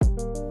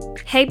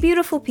Hey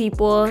beautiful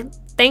people,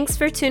 thanks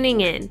for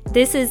tuning in.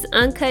 This is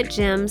Uncut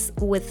Gems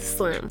with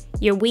Slim,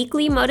 your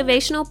weekly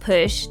motivational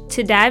push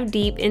to dive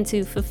deep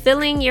into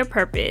fulfilling your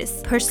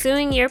purpose,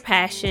 pursuing your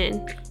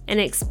passion,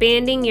 and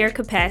expanding your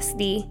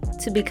capacity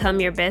to become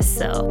your best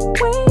self.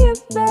 When you're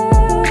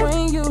bad,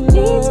 when you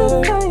need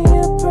to find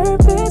your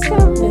purpose,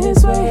 come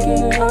this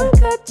way.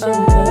 Uncut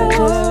Gems,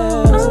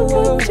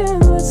 Uncut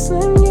Gems with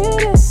Slim,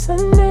 yeah, that's her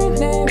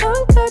name.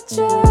 Uncut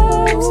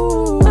Gems,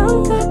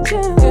 Uncut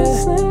Gems with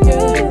Slim,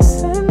 yeah, that's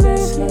her name.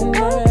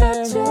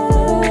 Uncut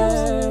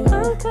Gems,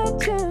 Uncut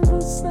Gems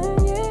with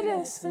Slim, yeah,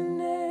 that's her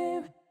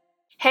name.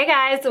 Hey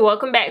guys,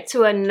 welcome back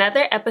to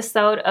another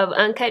episode of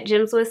Uncut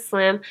Gems with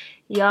Slim.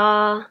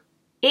 Y'all,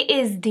 it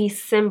is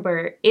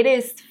December. It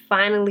is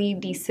finally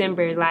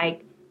December.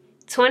 Like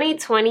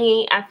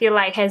 2020, I feel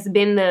like has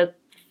been the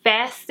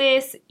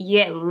fastest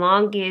yet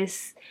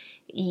longest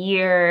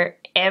year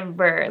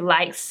ever.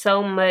 Like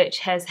so much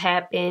has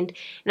happened.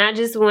 And I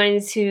just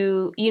wanted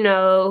to,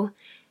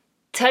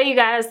 tell you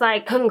guys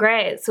like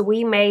congrats.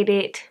 We made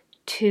it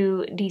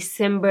to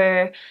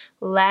December,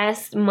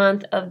 last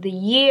month of the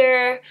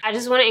year. I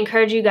just want to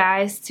encourage you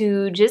guys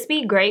to just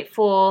be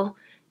grateful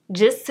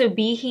just to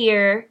be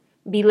here,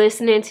 be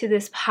listening to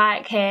this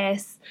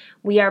podcast.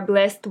 We are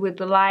blessed with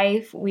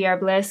life. We are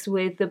blessed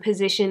with the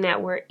position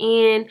that we're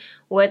in,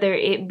 whether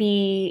it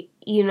be,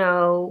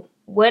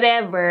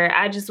 whatever.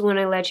 I just want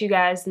to let you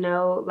guys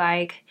know,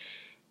 like,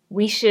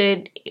 we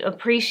should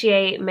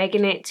appreciate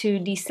making it to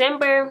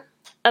December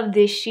of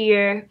this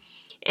year.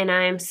 And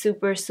I am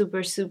super,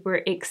 super, super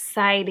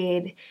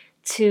excited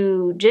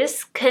to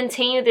just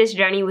continue this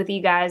journey with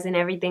you guys and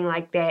everything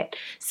like that.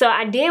 So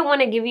I did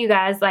want to give you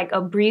guys like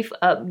a brief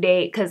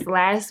update because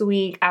last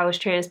week I was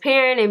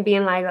transparent and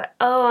being like,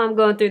 oh, I'm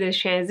going through this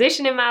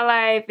transition in my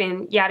life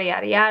and yada,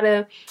 yada,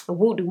 yada,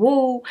 woo de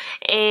woo.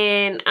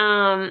 And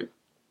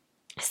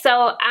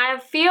so I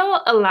feel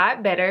a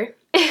lot better.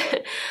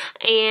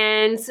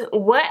 And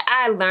what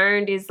I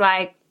learned is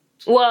like,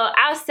 well,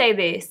 I'll say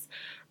this.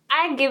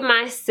 I give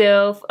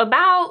myself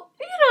about,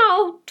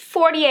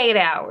 48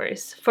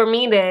 hours for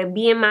me to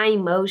be in my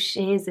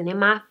emotions and in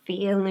my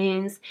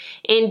feelings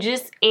and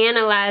just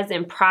analyze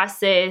and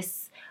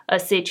process a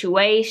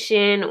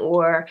situation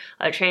or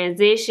a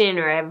transition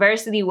or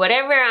adversity,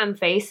 whatever I'm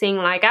facing.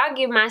 Like, I'll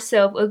give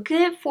myself a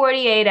good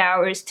 48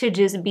 hours to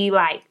just be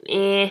like,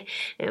 and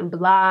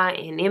blah,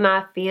 and in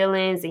my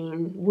feelings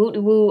and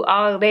woo,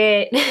 all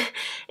that.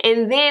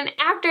 And then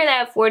after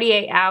that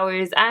 48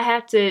 hours, I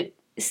have to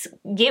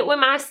get with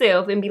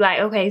myself and be like,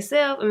 okay,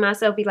 self, and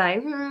myself be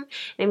like, and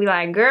be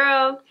like,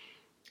 girl,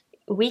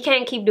 we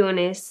can't keep doing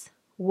this.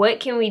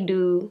 What can we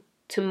do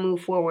to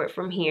move forward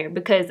from here?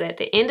 Because at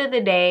the end of the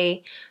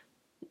day,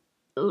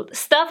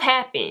 stuff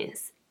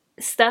happens.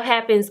 Stuff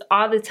happens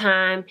all the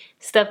time,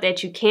 stuff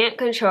that you can't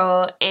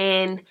control,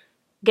 and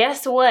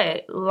guess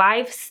what?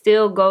 Life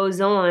still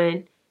goes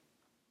on.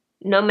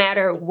 No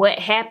matter what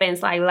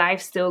happens, like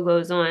life still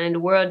goes on and the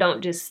world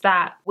don't just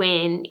stop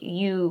when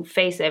you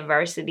face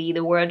adversity.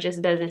 The world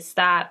just doesn't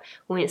stop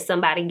when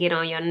somebody get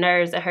on your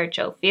nerves or hurt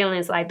your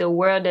feelings. Like the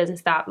world doesn't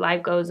stop,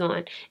 life goes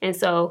on. And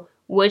so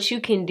what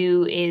you can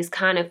do is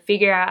kind of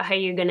figure out how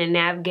you're going to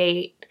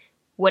navigate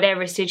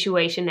whatever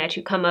situation that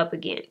you come up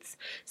against.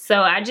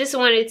 So I just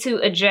wanted to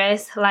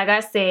address, like I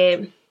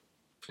said,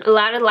 a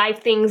lot of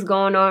life things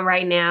going on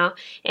right now,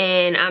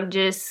 and I'm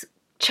just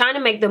trying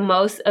to make the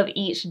most of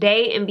each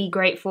day and be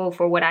grateful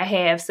for what I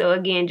have. So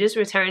again, just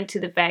return to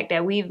the fact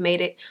that we've made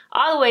it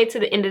all the way to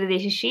the end of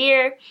this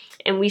year,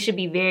 and we should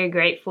be very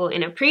grateful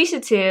and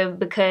appreciative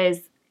because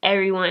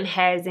everyone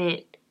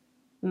hasn't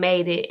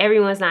made it.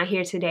 Everyone's not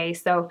here today.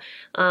 So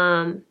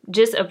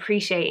just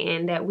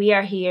appreciating that we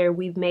are here,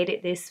 we've made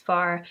it this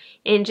far,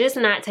 and just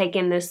not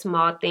taking the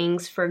small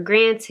things for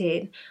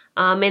granted.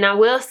 And I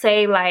will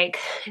say, like,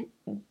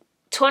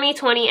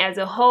 2020 as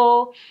a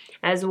whole,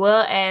 as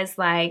well as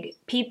like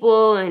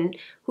people and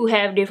who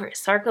have different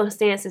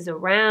circumstances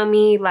around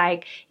me,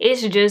 like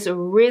it's just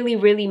really,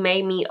 really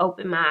made me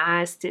open my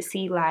eyes to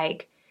see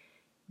like,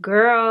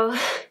 girl,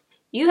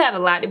 you have a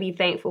lot to be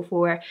thankful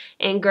for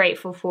and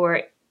grateful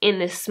for in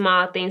the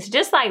small things,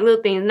 just like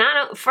little things.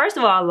 Not first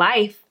of all,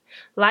 life,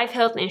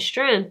 health, and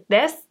strength.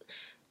 That's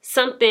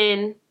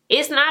something.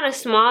 It's not a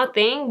small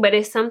thing, but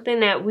it's something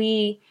that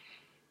we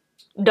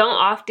don't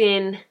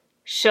often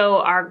show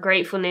our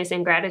gratefulness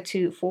and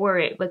gratitude for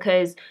it,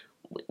 because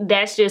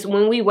that's just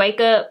when we wake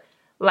up,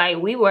 like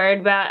we worried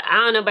about, I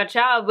don't know about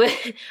y'all, but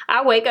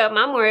I wake up,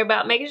 I'm worried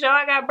about making sure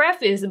I got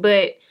breakfast.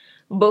 But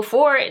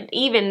before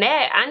even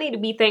that, I need to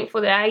be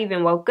thankful that I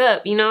even woke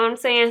up. You know what I'm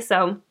saying?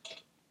 So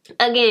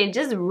again,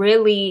 just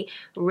really,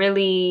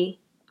 really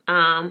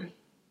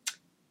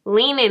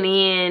leaning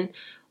in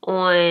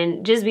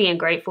on just being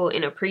grateful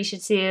and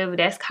appreciative.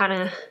 That's kind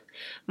of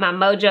my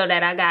mojo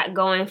that I got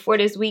going for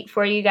this week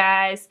for you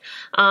guys.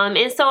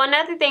 And so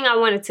another thing I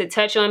wanted to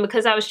touch on,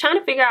 because I was trying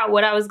to figure out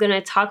what I was going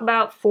to talk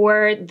about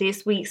for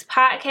this week's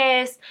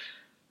podcast,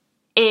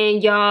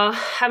 And y'all,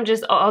 I'm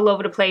just all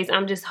over the place.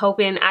 I'm just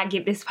hoping I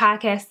get this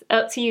podcast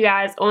up to you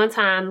guys on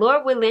time.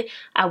 Lord willing,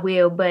 I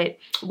will, but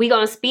we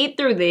gonna speed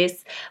through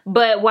this.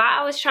 But while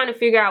I was trying to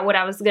figure out what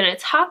I was gonna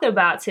talk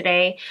about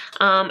today,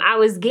 I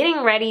was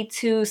getting ready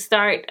to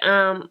start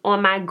on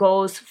my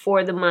goals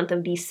for the month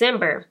of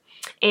December.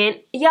 And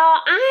y'all,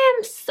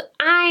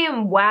 I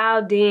am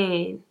wowed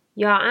in.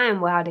 Y'all, I am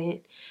wowed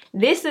in.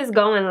 This is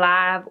going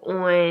live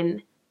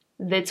on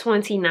the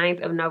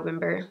 29th of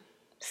November,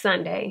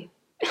 Sunday.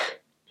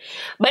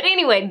 But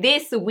anyway,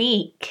 this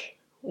week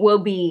will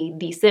be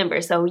December.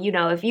 So, you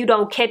know, if you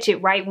don't catch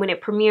it right when it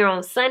premiere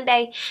on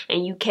Sunday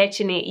and you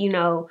catching it, you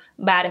know,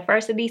 by the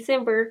 1st of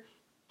December,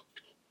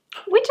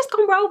 we're just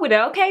gonna roll with it,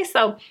 okay?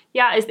 So,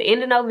 y'all, it's the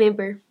end of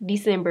November,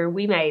 December,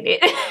 we made it.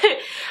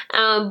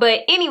 But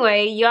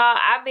anyway, y'all,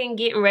 I've been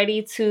getting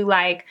ready to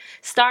like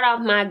start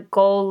off my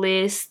goal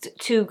list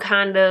to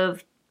kind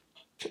of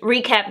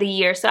recap the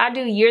year. So I do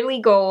yearly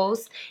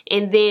goals,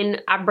 and then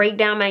I break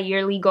down my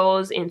yearly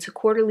goals into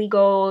quarterly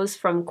goals,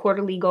 from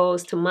quarterly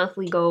goals to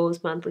monthly goals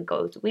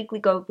to weekly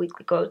goals,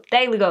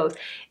 daily goals.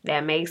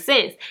 That makes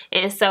sense.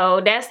 And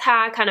so that's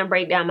how I kind of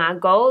break down my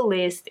goal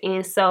list.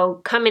 And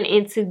so coming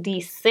into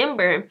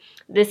December,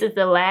 this is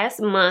the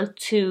last month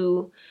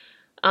to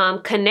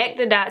connect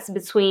the dots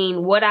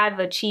between what I've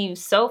achieved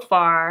so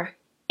far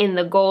and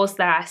the goals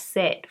that I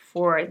set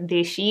for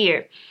this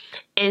year.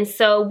 And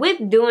so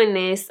with doing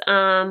this,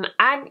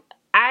 I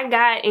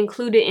got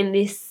included in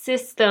this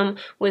system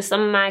with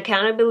some of my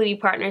accountability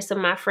partners, some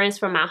of my friends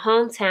from my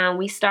hometown.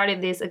 We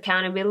started this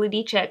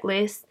accountability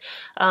checklist,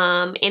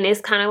 and it's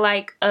kind of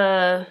like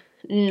a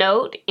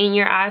note in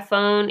your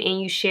iPhone,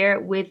 and you share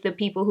it with the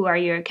people who are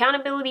your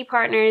accountability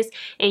partners,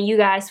 and you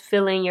guys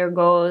fill in your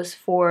goals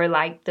for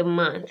like the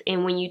month.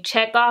 And when you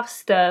check off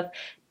stuff,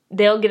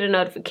 they'll get a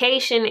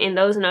notification, and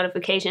those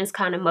notifications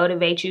kind of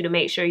motivate you to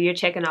make sure you're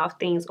checking off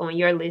things on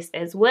your list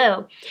as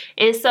well.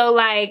 And so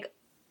like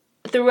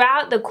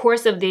throughout the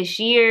course of this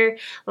year,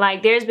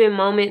 like there's been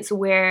moments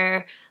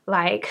where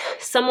like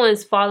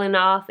someone's fallen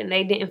off and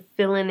they didn't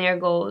fill in their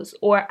goals,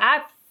 or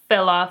I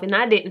fell off and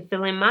I didn't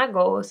fill in my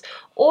goals,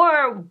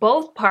 or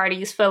both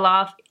parties fell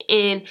off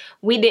and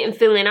we didn't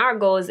fill in our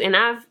goals. And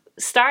I've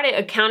started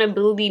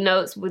accountability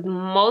notes with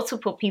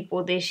multiple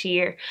people this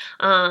year,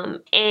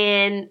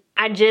 and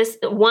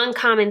one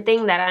common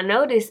thing that I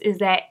noticed is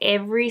that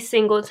every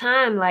single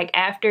time, like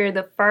after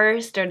the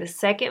first or the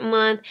second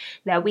month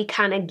that we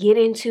kind of get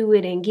into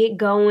it and get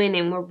going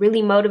and we're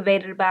really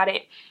motivated about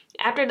it,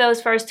 after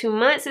those first 2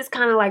 months, it's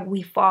kind of like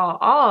we fall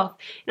off.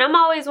 And I'm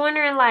always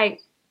wondering,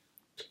 like,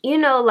 you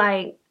know,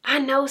 like, I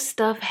know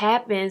stuff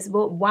happens,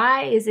 but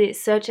why is it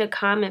such a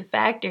common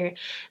factor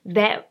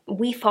that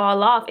we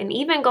fall off? And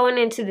even going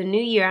into the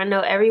new year, I know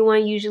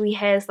everyone usually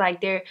has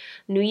like their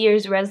New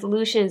Year's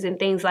resolutions and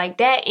things like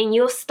that. And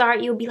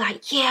you'll be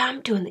like, yeah, I'm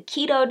doing the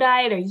keto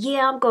diet, or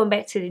yeah, I'm going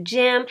back to the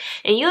gym.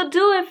 And you'll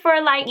do it for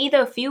like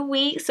either a few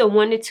weeks or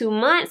 1 to 2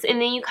 months, and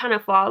then you kind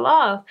of fall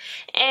off.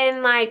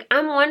 And like,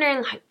 I'm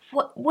wondering, like,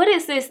 what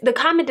is this? The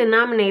common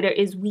denominator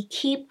is we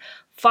keep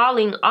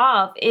falling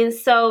off. And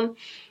so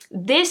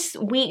this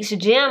week's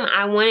gem,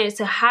 I wanted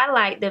to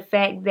highlight the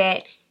fact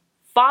that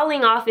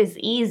falling off is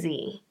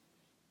easy.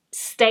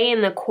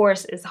 Staying the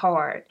course is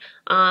hard.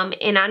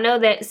 And I know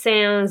that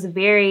sounds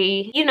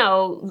very, you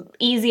know,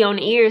 easy on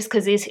the ears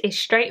because it's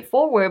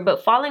straightforward,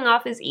 but falling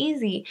off is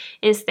easy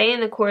and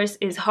staying the course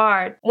is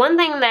hard. One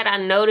thing that I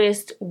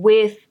noticed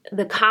with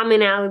the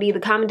commonality, the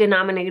common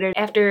denominator,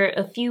 after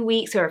a few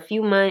weeks or a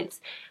few months,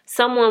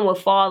 someone will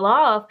fall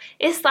off.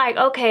 It's like,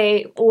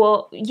 okay,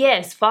 well,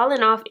 yes,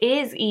 falling off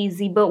is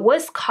easy, but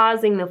what's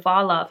causing the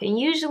fall off? And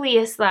usually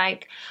it's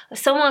like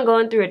someone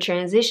going through a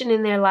transition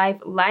in their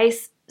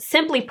life.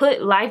 Simply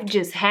put, life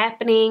just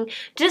happening,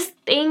 just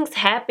things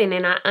happen,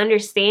 and I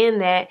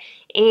understand that.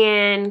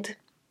 And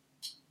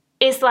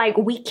it's like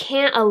we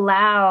can't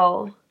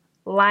allow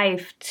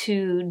life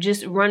to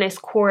just run its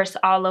course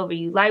all over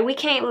you. Like, we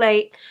can't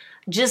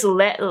just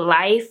let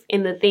life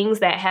and the things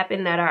that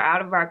happen that are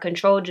out of our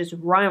control just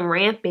run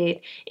rampant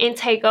and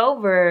take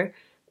over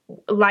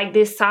like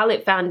this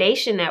solid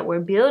foundation that we're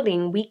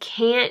building. We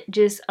can't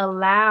just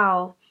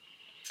allow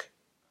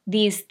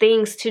these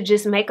things to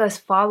just make us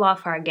fall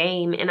off our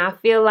game. And I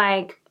feel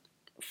like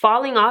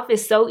falling off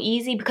is so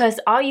easy because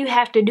all you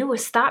have to do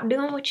is stop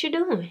doing what you're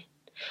doing.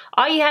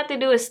 All you have to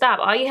do is stop.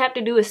 All you have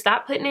to do is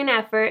stop putting in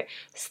effort,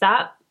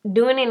 stop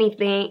doing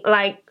anything,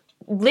 like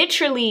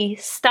literally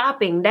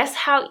stopping. That's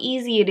how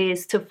easy it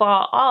is to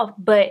fall off.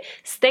 But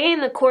staying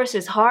the course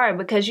is hard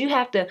because you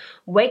have to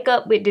wake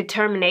up with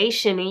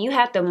determination, and you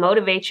have to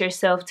motivate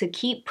yourself to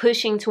keep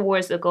pushing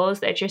towards the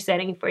goals that you're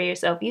setting for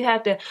yourself. You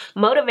have to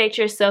motivate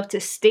yourself to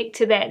stick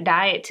to that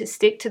diet, to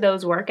stick to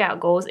those workout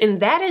goals.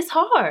 And that is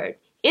hard.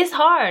 It's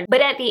hard.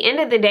 But at the end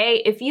of the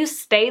day, if you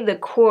stay the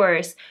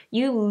course,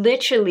 you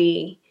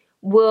literally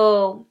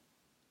will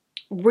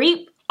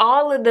reap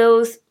all of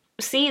those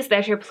seeds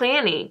that you're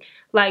planting.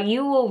 Like,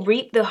 you will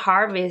reap the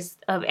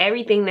harvest of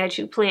everything that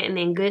you plant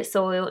in good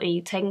soil and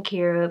you taking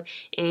care of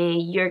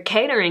and you're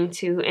catering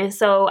to. And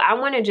so I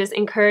want to just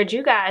encourage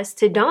you guys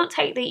to don't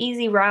take the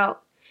easy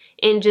route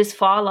and just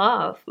fall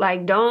off.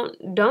 Like, don't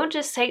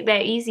just take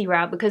that easy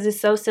route, because it's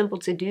so simple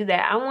to do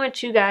that. I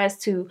want you guys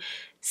to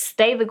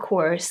stay the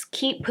course,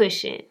 keep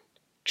pushing.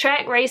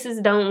 Track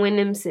races don't win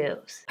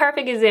themselves.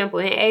 Perfect example,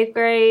 in 8th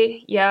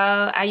grade,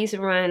 y'all, I used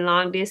to run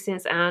long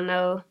distance. I don't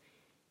know,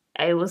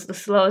 it was the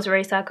slowest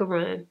race I could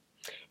run.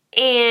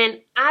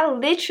 And I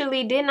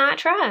literally did not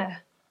try.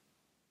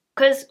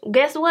 Because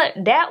guess what?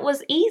 That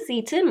was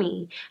easy to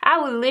me.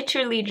 I would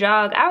literally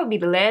jog. I would be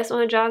the last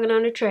one jogging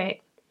on the track.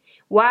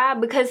 Why?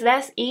 Because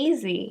that's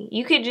easy.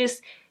 You could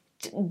just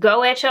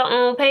go at your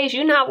own pace.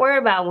 You're not worried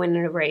about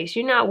winning the race.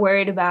 You're not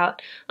worried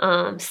about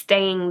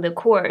staying the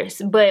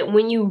course. But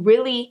when you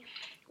really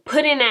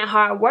put in that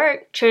hard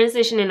work,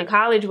 transitioning to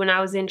college when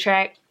I was in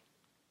track,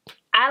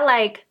 I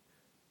like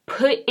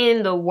put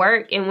in the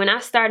work. And when I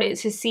started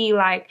to see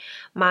like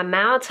my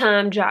mile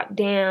time drop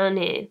down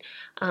and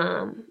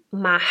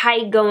my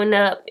height going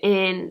up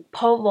in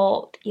pole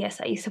vault.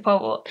 Yes, I used to pole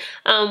vault.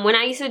 When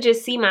I used to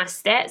just see my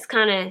stats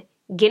kind of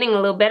getting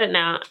a little better.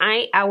 Now,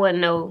 I wasn't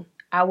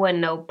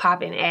no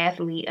popping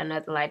athlete or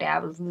nothing like that. I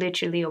was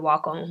literally a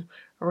walk-on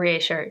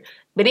red shirt.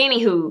 But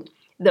anywho,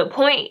 the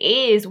point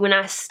is, when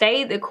I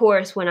stayed the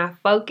course, when I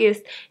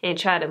focused and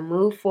tried to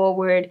move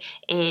forward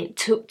and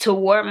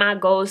toward my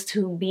goals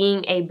to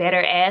being a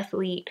better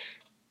athlete,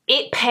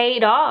 it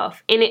paid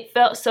off. And it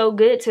felt so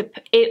good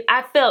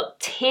I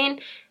felt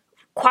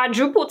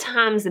quadruple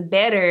times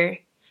better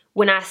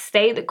when I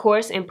stayed the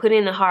course and put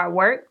in the hard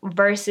work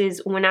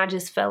versus when I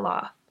just fell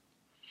off.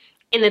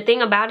 And the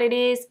thing about it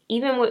is,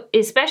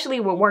 especially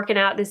with working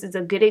out, this is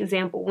a good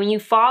example. When you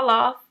fall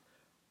off,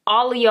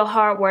 all of your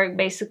hard work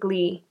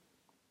basically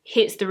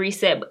hits the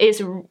reset.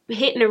 It's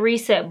hitting the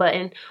reset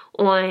button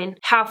on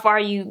how far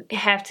you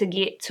have to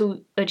get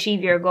to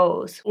achieve your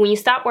goals. When you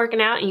stop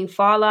working out and you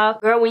fall off,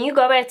 girl, when you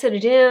go back to the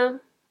gym,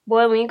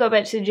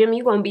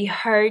 you're going to be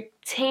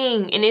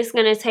hurting. And it's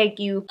going to take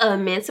you an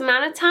immense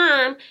amount of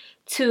time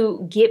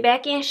to get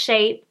back in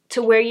shape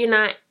to where you're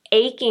not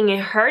aching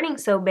and hurting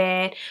so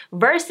bad,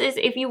 versus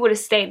if you would have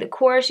stayed the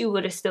course, you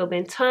would have still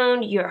been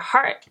toned, your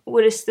heart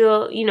would have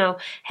still,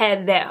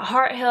 had that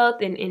heart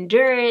health and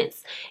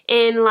endurance.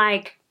 And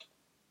like,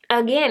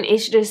 again,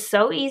 it's just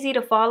so easy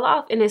to fall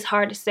off and it's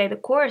hard to stay the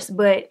course,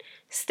 but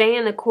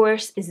staying the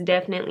course is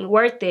definitely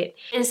worth it.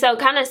 And so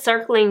kind of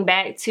circling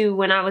back to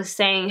when I was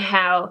saying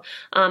how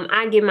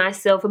I give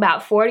myself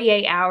about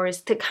 48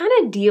 hours to kind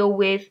of deal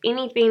with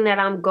anything that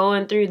I'm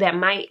going through that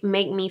might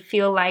make me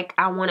feel like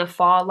I want to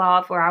fall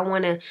off, or I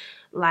want to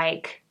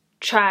like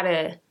try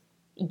to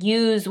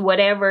use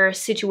whatever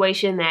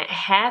situation that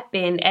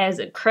happened as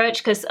a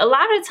crutch. Because a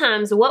lot of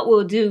times what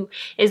we'll do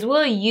is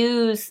we'll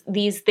use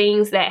these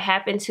things that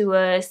happen to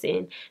us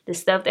and the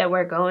stuff that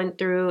we're going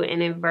through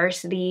and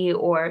adversity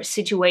or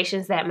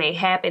situations that may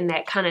happen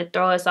that kind of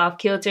throw us off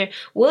kilter.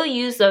 We'll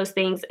use those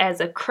things as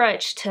a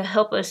crutch to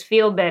help us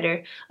feel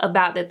better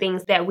about the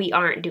things that we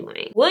aren't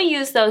doing. We'll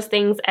use those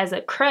things as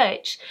a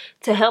crutch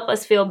to help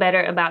us feel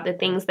better about the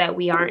things that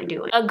we aren't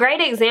doing. A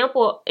great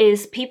example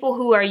is people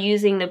who are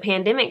using the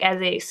pandemic as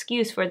an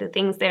excuse for the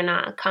things they're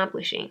not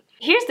accomplishing.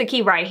 Here's the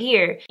key right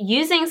here.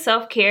 Using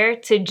self-care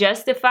to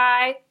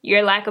justify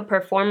your lack of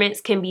performance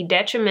can be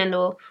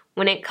detrimental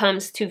when it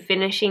comes to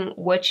finishing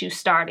what you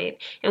started.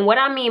 And what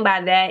I mean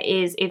by that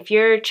is, if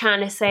you're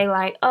trying to say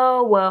like,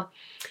 oh, well,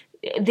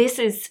 this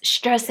is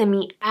stressing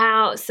me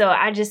out, so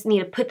I just need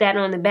to put that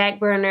on the back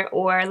burner,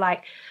 or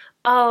like,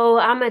 oh,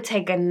 I'm gonna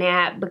take a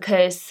nap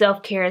because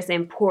self-care is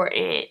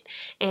important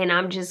and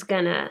I'm just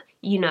gonna,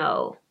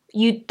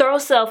 you throw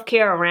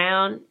self-care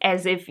around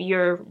as if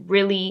you're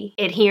really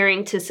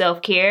adhering to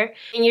self-care,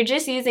 and you're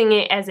just using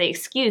it as an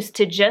excuse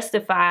to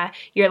justify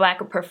your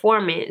lack of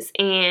performance.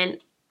 And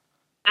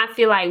I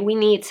feel like we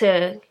need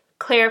to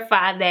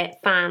clarify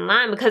that fine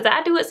line, because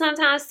I do it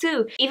sometimes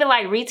too. Even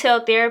like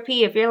retail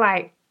therapy, if you're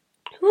like,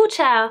 ooh,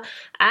 child,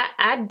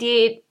 I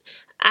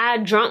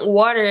drunk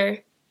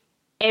water,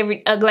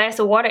 a glass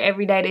of water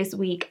every day this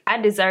week, I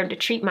deserve to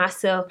treat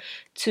myself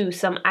to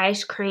some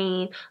ice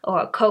cream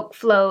or a Coke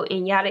float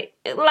and yada.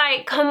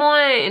 Like, come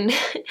on.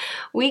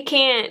 We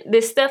can't,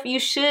 the stuff you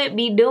should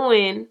be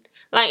doing,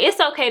 like,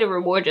 it's okay to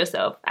reward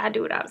yourself. I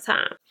do it all the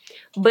time.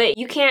 But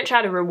you can't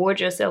try to reward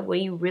yourself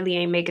when you really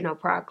ain't making no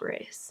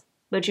progress,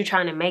 but you're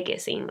trying to make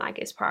it seem like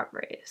it's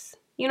progress.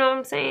 You know what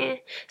I'm saying?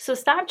 So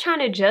stop trying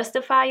to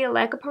justify your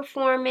lack of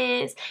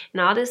performance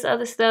and all this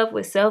other stuff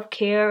with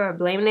self-care or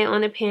blaming it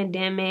on the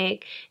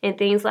pandemic and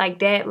things like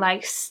that.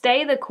 Like,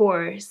 stay the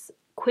course.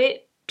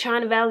 Quit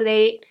trying to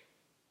validate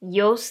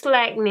your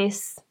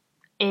slackness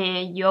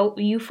and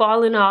you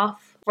falling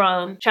off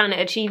from trying to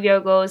achieve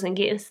your goals and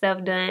getting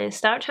stuff done.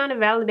 Stop trying to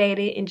validate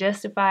it and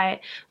justify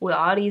it with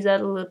all these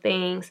other little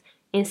things,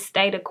 and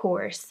stay the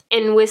course.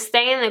 And with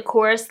staying the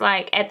course,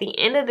 like, at the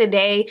end of the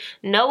day,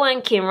 no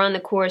one can run the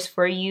course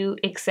for you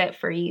except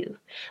for you.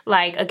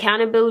 Like,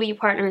 accountability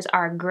partners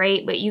are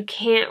great, but you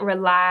can't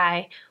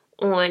rely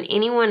on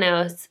anyone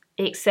else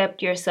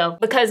except yourself,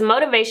 because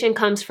motivation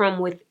comes from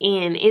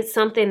within. It's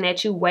something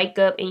that you wake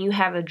up and you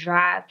have a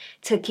drive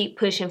to keep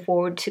pushing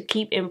forward, to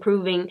keep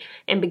improving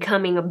and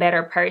becoming a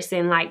better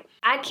person. Like,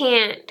 I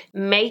can't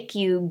make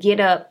you get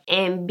up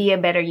and be a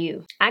better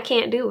you. I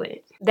can't do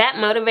it. That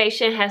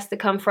motivation has to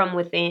come from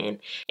within.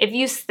 If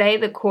you stay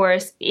the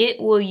course,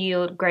 it will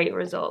yield great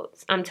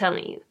results. I'm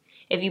telling you.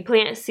 If you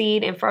plant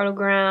seed in fertile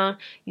ground,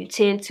 you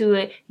tend to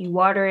it, you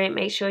water it,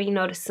 make sure you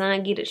know the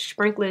sun, get it,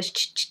 sprinklers,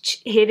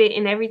 hit it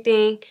and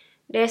everything,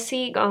 that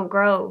seed gonna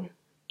grow.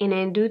 And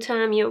in due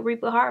time, you'll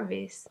reap a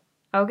harvest.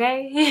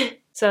 Okay?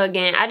 So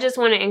again, I just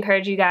want to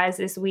encourage you guys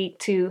this week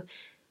to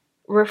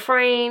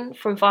refrain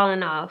from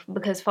falling off,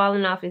 because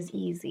falling off is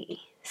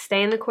easy.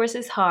 Staying the course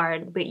is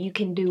hard, but you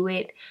can do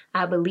it.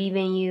 I believe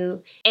in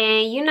you.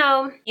 And you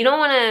know, you don't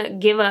want to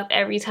give up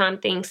every time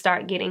things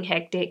start getting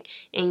hectic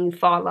and you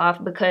fall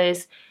off,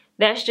 because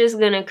that's just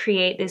going to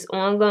create this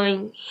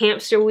ongoing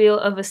hamster wheel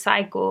of a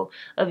cycle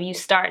of you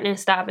starting and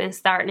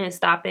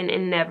stopping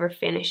and never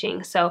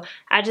finishing. So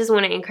I just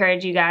want to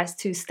encourage you guys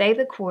to stay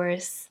the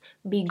course.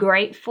 Be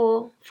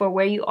grateful for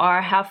where you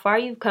are, how far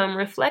you've come.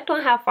 Reflect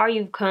on how far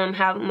you've come,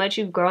 how much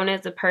you've grown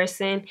as a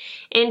person,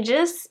 and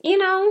just, you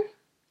know,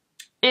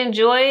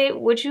 enjoy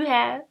what you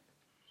have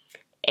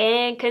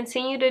and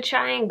continue to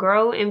try and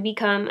grow and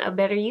become a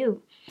better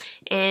you.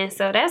 And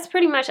so that's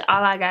pretty much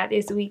all I got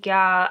this week,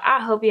 y'all. I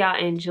hope y'all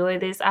enjoy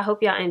this. I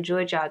hope y'all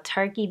enjoyed y'all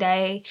turkey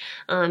day.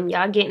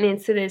 Y'all getting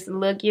into this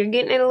look. You're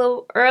getting it a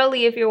little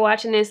early if you're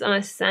watching this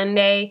on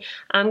Sunday.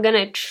 I'm going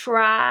to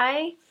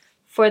try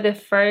for the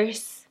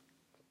first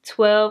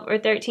 12 or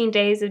 13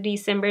 days of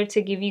December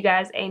to give you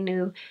guys a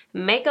new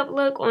makeup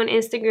look on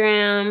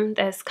Instagram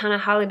that's kind of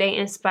holiday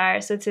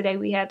inspired. So today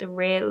we had the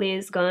red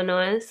lids going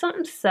on,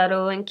 something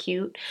subtle and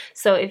cute.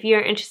 So if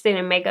you're interested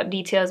in makeup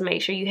details,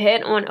 make sure you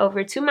head on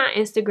over to my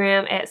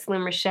Instagram at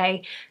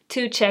SlimRashay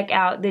to check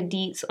out the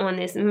deets on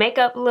this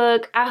makeup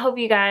look. I hope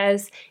you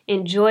guys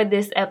enjoyed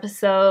this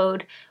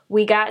episode.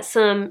 We got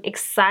some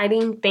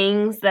exciting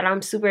things that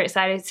I'm super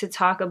excited to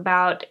talk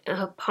about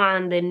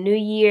upon the new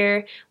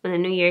year, when the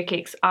new year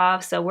kicks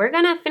off. So we're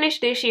going to finish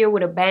this year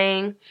with a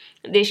bang.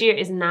 This year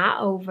is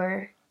not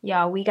over.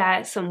 Y'all, we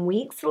got some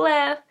weeks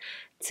left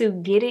to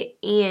get it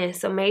in.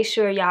 So make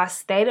sure y'all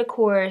stay the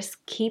course,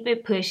 keep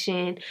it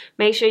pushing.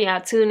 Make sure y'all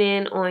tune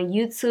in on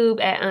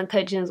YouTube at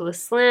Uncut Gems with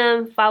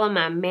Slim. Follow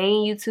my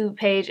main YouTube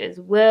page as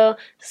well,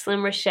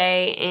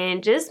 SlimRashay,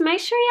 and just make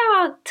sure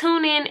y'all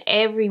tune in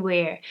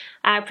everywhere.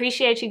 I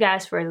appreciate you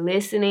guys for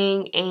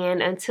listening,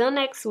 and until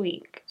next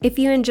week. If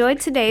you enjoyed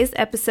today's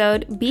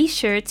episode, be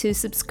sure to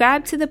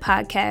subscribe to the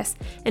podcast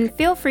and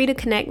feel free to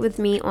connect with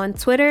me on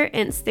Twitter,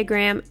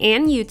 Instagram,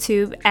 and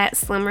YouTube at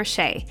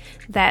SlimRashay.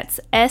 That's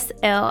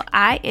SlimReshaye.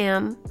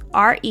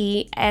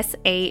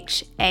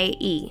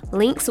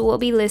 Links will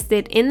be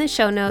listed in the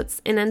show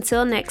notes, and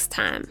until next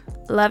time,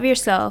 love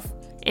yourself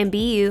and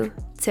be you,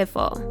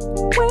 Tiffle.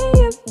 When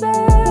you're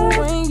bad,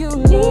 when you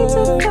need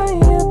to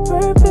find your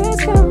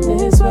purpose, come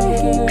this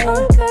way.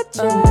 Uncut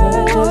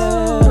Gems.